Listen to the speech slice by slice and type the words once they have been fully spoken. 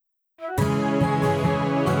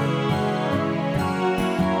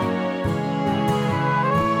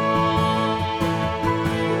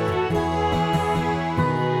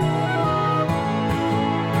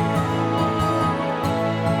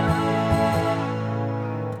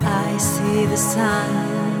see the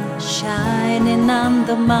sun shining on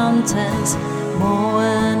the mountains, more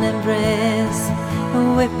an embrace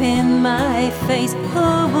whipping my face. Who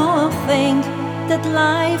would think that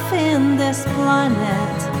life in this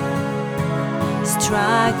planet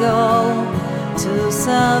struggle to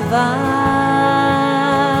survive?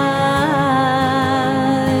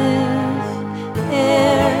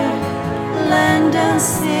 Air, land and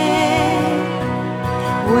sea,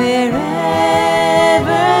 wherever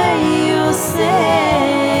you say,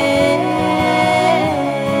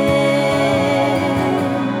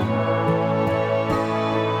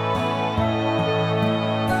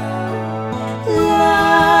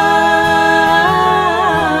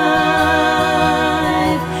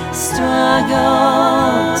 life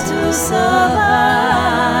struggle to survive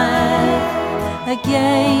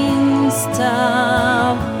against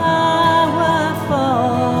our powerful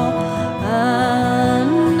man.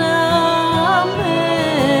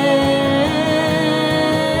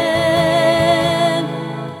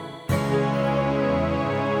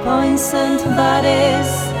 Poisoned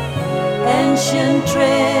bodies, ancient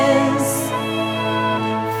trees,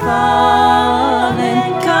 falling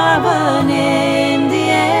carbon in the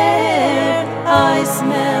air, ice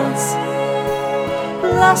melts,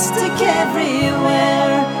 plastic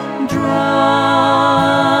everywhere, dry.